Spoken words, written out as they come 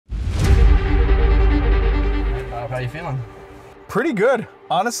you feeling? Pretty good.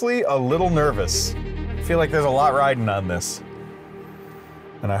 Honestly, a little nervous. I feel like there's a lot riding on this.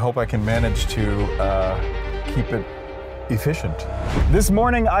 And I hope I can manage to keep it efficient. This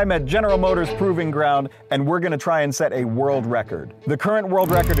morning, I'm at General Motors Proving Ground, and we're gonna try and set a world record. The current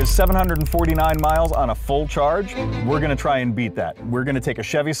world record is 749 miles on a full charge. We're gonna try and beat that. We're gonna take a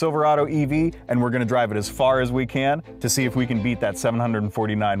Chevy Silverado EV, and we're gonna drive it as far as we can to see if we can beat that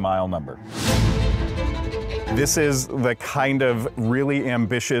 749 mile number. This is the kind of really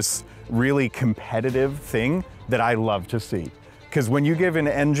ambitious, really competitive thing that I love to see. Because when you give an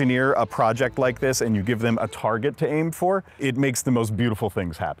engineer a project like this and you give them a target to aim for, it makes the most beautiful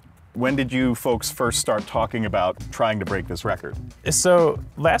things happen. When did you folks first start talking about trying to break this record? So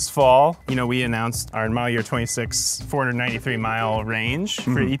last fall, we announced our model year 26 493 mile range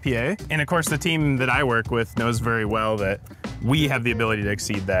for EPA. And of course, the team that I work with knows very well that we have the ability to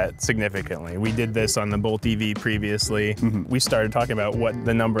exceed that significantly. We did this on the Bolt EV previously. We started talking about what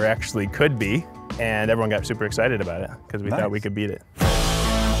the number actually could be, and everyone got super excited about it because we thought we could beat it.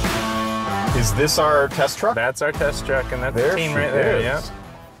 Is this our test truck? That's our test truck, and that's There the team she right there. is. Yeah.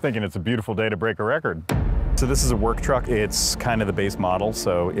 Thinking it's a beautiful day to break a record. So this is a work truck. It's kind of the base model.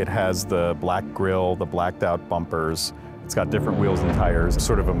 So it has the black grille, the blacked out bumpers. It's got different wheels and tires,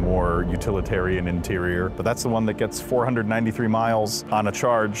 sort of a more utilitarian interior. But that's the one that gets 493 miles on a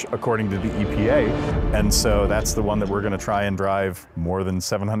charge according to the EPA. And so that's the one that we're gonna try and drive more than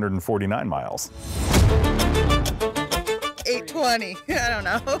 749 miles. 820, I don't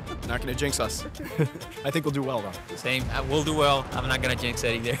know. Not gonna jinx us. I think we'll do well though. Same, we'll do well. I'm not gonna jinx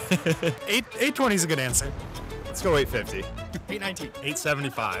it either. 820 is a good answer. Let's go 850. 819.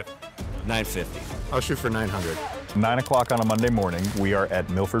 875. 950. I'll shoot for 900. 9 o'clock on a Monday morning, we are at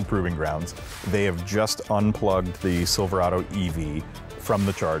Milford Proving Grounds. They have just unplugged the Silverado EV from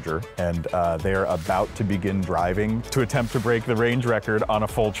the charger, and they're about to begin driving to attempt to break the range record on a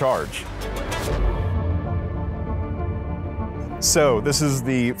full charge. So this is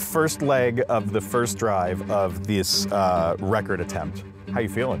the first leg of the first drive of this record attempt. How you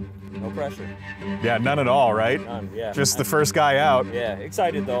feeling? No pressure. Yeah, none at all, right? None, yeah. Just the first guy out. Yeah,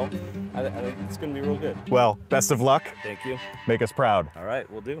 excited though. I think it's gonna be real good. Well, best of luck. Thank you. Make us proud. All right,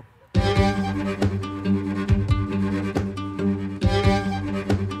 we'll do.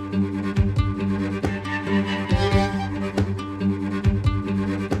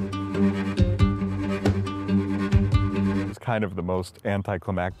 Kind of the most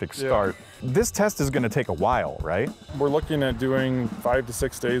anticlimactic start. This test is going to take a while, right? We're looking at doing 5 to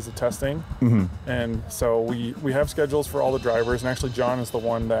 6 days of testing. And so we have schedules for all the drivers, and actually John is the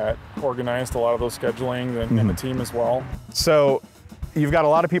one that organized a lot of those scheduling and the team as well. So you've got a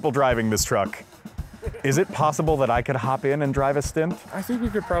lot of people driving this truck. Is it possible that I could hop in and drive a stint? I think we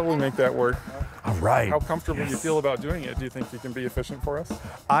could probably make that work. All right. How comfortable do you feel about doing it? Do you think you can be efficient for us?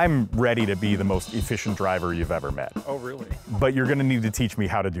 I'm ready to be the most efficient driver you've ever met. Oh, really? But you're going to need to teach me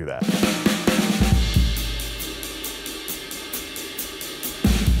how to do that.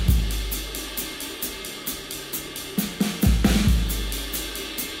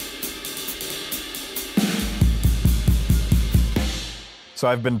 So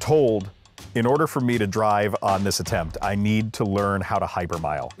I've been told, in order for me to drive on this attempt, I need to learn how to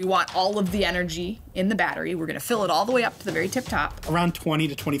hypermile. We want all of the energy in the battery. We're gonna fill it all the way up to the very tip top. Around 20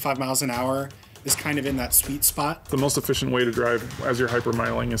 to 25 miles an hour is kind of in that sweet spot. The most efficient way to drive as you're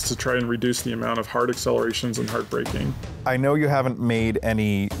hypermiling is to try and reduce the amount of hard accelerations and hard braking. I know you haven't made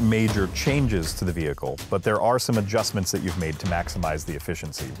any major changes to the vehicle, but there are some adjustments that you've made to maximize the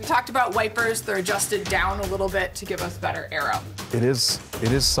efficiency. We talked about wipers. They're adjusted down a little bit to give us better air up. It is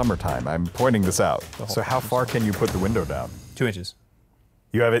summertime. I'm pointing this out. So how far can you put the window down? 2 inches.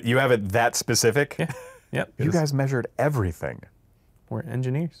 You have it that specific? Yeah. Yep. You guys measured everything. We're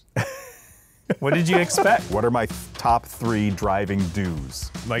engineers. What did you expect? What are my top 3 driving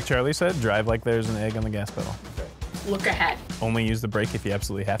do's? Like Charlie said, drive like there's an egg on the gas pedal. Look ahead. Only use the brake if you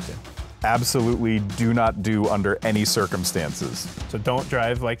absolutely have to. Absolutely do not do under any circumstances. So don't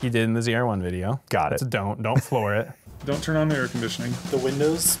drive like you did in the ZR1 video. Got it. So don't floor it. Don't turn on the air conditioning. The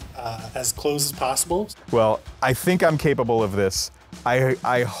windows as close as possible. Well, I think I'm capable of this.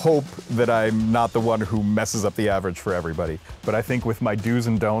 I hope that I'm not the one who messes up the average for everybody. But I think with my do's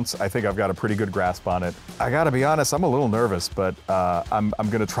and don'ts, I think I've got a pretty good grasp on it. I gotta be honest, I'm a little nervous, but I'm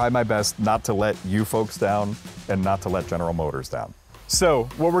gonna try my best not to let you folks down and not to let General Motors down. So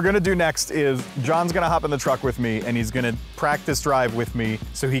what we're gonna do next is John's gonna hop in the truck with me and he's gonna practice drive with me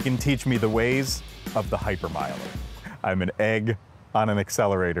so he can teach me the ways of the hypermiler. I'm an egg on an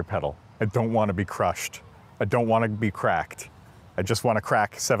accelerator pedal. I don't wanna be crushed. I don't wanna be cracked. I just want to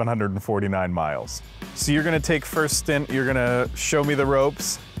crack 749 miles. So you're gonna take first stint, you're gonna show me the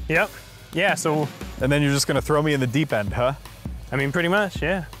ropes. Yep. Yeah, so. And then you're just gonna throw me in the deep end, huh? I mean, pretty much,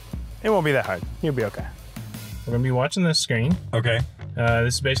 yeah. It won't be that hard. You'll be okay. We're gonna be watching this screen. Okay.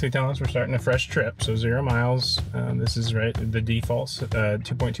 This is basically telling us we're starting a fresh trip, so 0 miles. This is right, the default's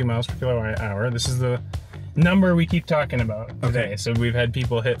 2.2 miles per kilowatt hour. This is the number we keep talking about today. Okay. So we've had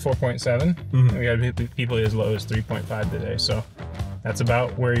people hit 4.7, and we had people as low as 3.5 today. So that's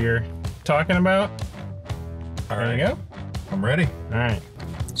about where you're talking about. There you go. I'm ready. All right.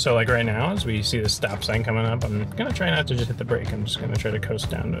 So like right now, as we see the stop sign coming up, I'm gonna try not to just hit the brake. I'm just gonna try to coast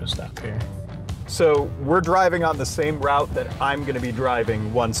down to a stop here. So we're driving on the same route that I'm gonna be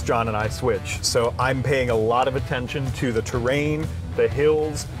driving once John and I switch. So I'm paying a lot of attention to the terrain, the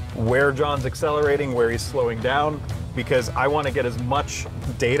hills, where John's accelerating, where he's slowing down, because I wanna get as much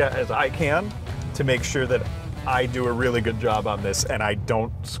data as I can to make sure that I do a really good job on this and I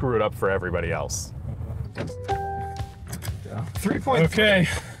don't screw it up for everybody else. 3.3. Okay,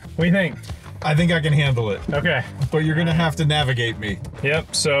 what do you think? I think I can handle it, Okay. but you're gonna have to navigate me.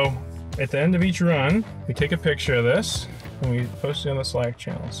 Yep, so at the end of each run, we take a picture of this and we post it on the Slack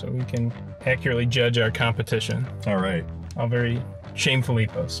channel so we can accurately judge our competition. All right. I'll very shamefully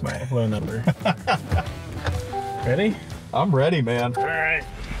post my low number. Ready? I'm ready, man. All right.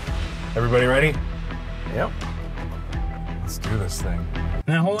 Everybody ready? Yep. Let's do this thing.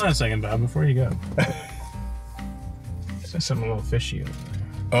 Now hold on a second, Bob, before you go. There's something a little fishy over there.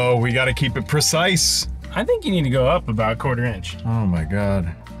 Oh, we gotta keep it precise. I think you need to go up about 1/4 inch. Oh my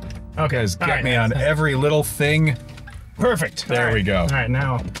God. Okay. You guys All get right, me on every little thing. Perfect. There All right. we go. All right,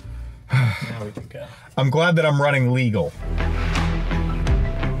 now we can go. I'm glad that I'm running legal.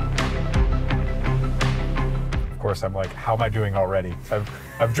 Of course, I'm like, how am I doing already?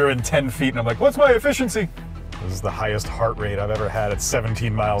 I've driven 10 feet and I'm like, what's my efficiency? This is the highest heart rate I've ever had at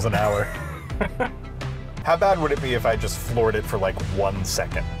 17 miles an hour. How bad would it be if I just floored it for like 1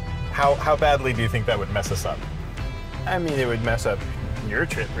 second? How badly do you think that would mess us up? I mean, it would mess up your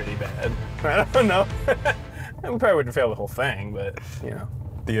trip pretty bad. I don't know. We probably wouldn't fail the whole thing, but, you know.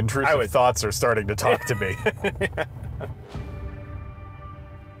 The intrusive thoughts are starting to talk to me.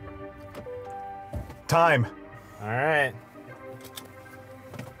 Time. All right.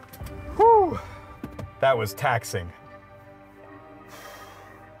 Whew. That was taxing.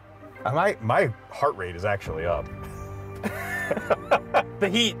 My heart rate is actually up. The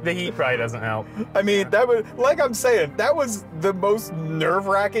heat probably doesn't help. I mean, that was, like I'm saying, that was the most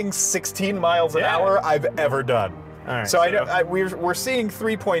nerve-wracking 16 miles an hour I've ever done. All right, So we're seeing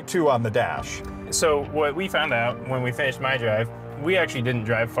 3.2 on the dash. So what we found out when we finished my drive, we actually didn't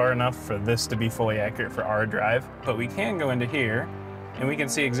drive far enough for this to be fully accurate for our drive, but we can go into here and we can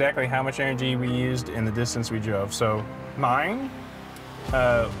see exactly how much energy we used in the distance we drove. So mine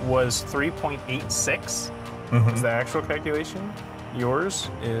was 3.86 is the actual calculation. Yours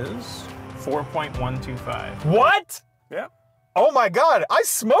is 4.125. What? Yep. Oh my God, I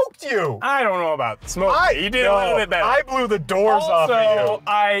smoked you. I don't know about smoke. You did a little bit better. I blew the doors off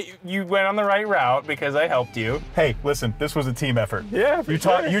of you. You went on the right route because I helped you. Hey, listen, this was a team effort. Yeah, You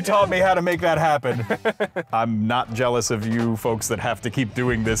taught me how to make that happen. I'm not jealous of you folks that have to keep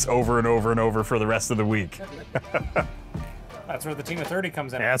doing this over and over and over for the rest of the week. That's where the team of 30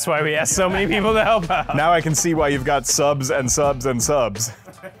 comes in. Yeah, that's why we asked so many people to help out. Now I can see why you've got subs and subs and subs.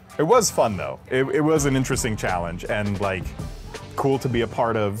 It was fun though. It was an interesting challenge and like cool to be a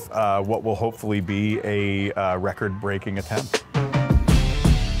part of what will hopefully be a record-breaking attempt.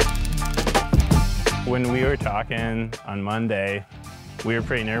 When we were talking on Monday, we were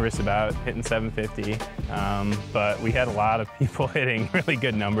pretty nervous about hitting 750, but we had a lot of people hitting really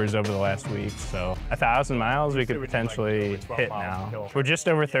good numbers over the last week. So 1,000 miles we could potentially hit now. We're just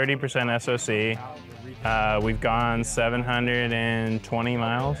over 30% SOC. We've gone 720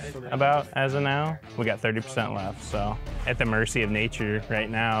 miles about as of now. We got 30% left, so at the mercy of nature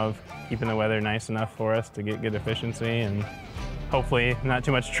right now of keeping the weather nice enough for us to get good efficiency and hopefully not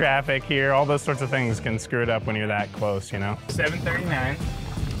too much traffic here. All those sorts of things can screw it up when you're that close, you know? 739.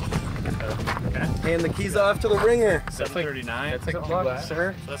 Okay. Hand the keys off to the ringer. 739. That's like 2 laps,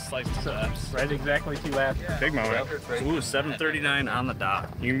 sir. That's like 2 laps. Right, exactly 2 laps. Big moment. Ooh, 739 on the dot.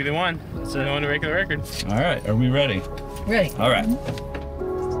 You can be the one. So the one to break the record. All right, are we ready? Ready. All right.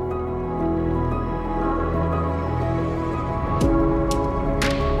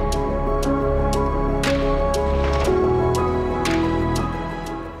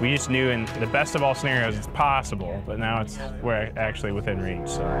 We just knew in the best of all scenarios it's possible, but now we're actually within reach,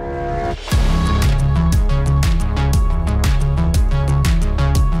 so.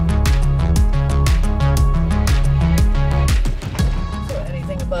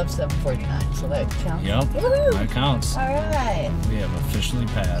 above 749, so that counts. Yep, Woo-hoo! that counts. All right. We have officially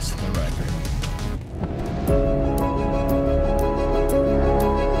passed the record.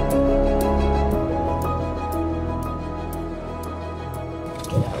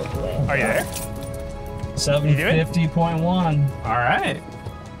 Get out of the way. Are you there? 750.1 All right.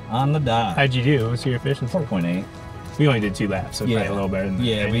 on the dot. How'd you do? What's your efficiency? 4.8. We only did 2 laps, so probably a little better than that.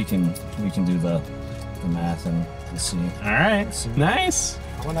 Yeah, right? we can do the math and see. All right. Nice.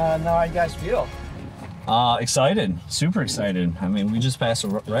 I want to know how you guys feel. Excited, super excited. I mean, we just passed a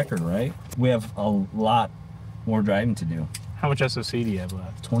record, right? We have a lot more driving to do. How much SOC do you have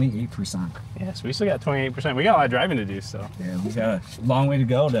left? 28%. Yeah, so we still got 28%. We got a lot of driving to do still. Yeah, we got a long way to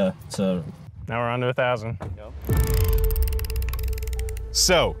go to Now we're on to 1,000.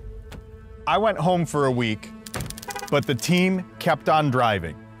 So, I went home for a week, but the team kept on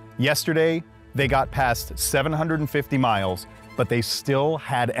driving. Yesterday, they got past 750 miles, but they still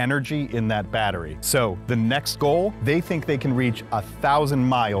had energy in that battery. So the next goal, they think they can reach 1,000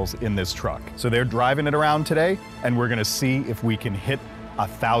 miles in this truck. So they're driving it around today, and we're gonna see if we can hit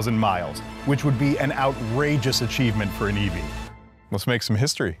 1,000 miles, which would be an outrageous achievement for an EV. Let's make some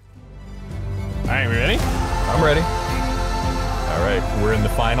history. All right, we ready? I'm ready. All right, we're in the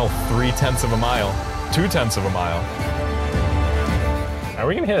final 0.3 of a mile, 0.2 of a mile. Are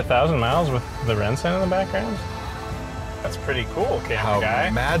we gonna hit 1,000 miles with the Rensen in the background? That's pretty cool, camera How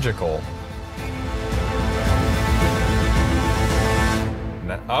guy. magical.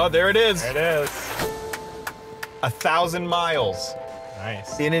 Oh, there it is. There it is. 1,000 miles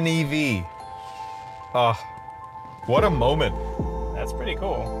Nice. in an EV. Oh, what a moment. That's pretty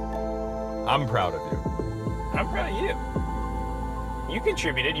cool. I'm proud of you. I'm proud of you. You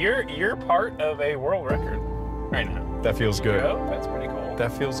contributed. You're part of a world record right now. That feels good. Bro, that's pretty cool.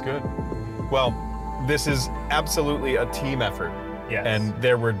 That feels good. Well, this is absolutely a team effort. Yes. And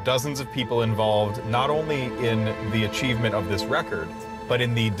there were dozens of people involved, not only in the achievement of this record, but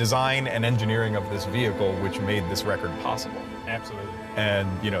in the design and engineering of this vehicle, which made this record possible. Absolutely. And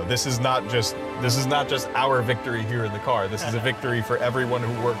you know, this is not just our victory here in the car. This is a victory for everyone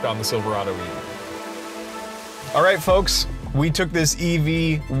who worked on the Silverado EV. All right, folks, we took this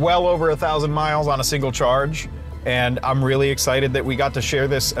EV well over 1,000 miles on a single charge, and I'm really excited that we got to share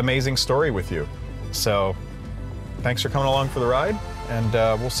this amazing story with you. So, thanks for coming along for the ride, and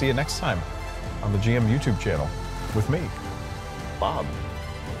we'll see you next time on the GM YouTube channel with me, Bob.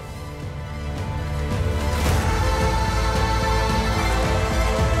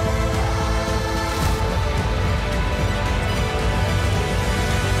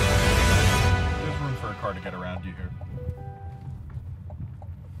 There's room for a car to get around you here.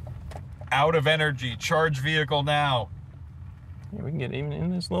 Out of energy, charge vehicle now. Yeah, we can get even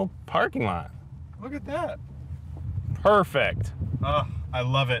in this little parking lot. Look at that. Perfect. Oh, I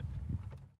love it.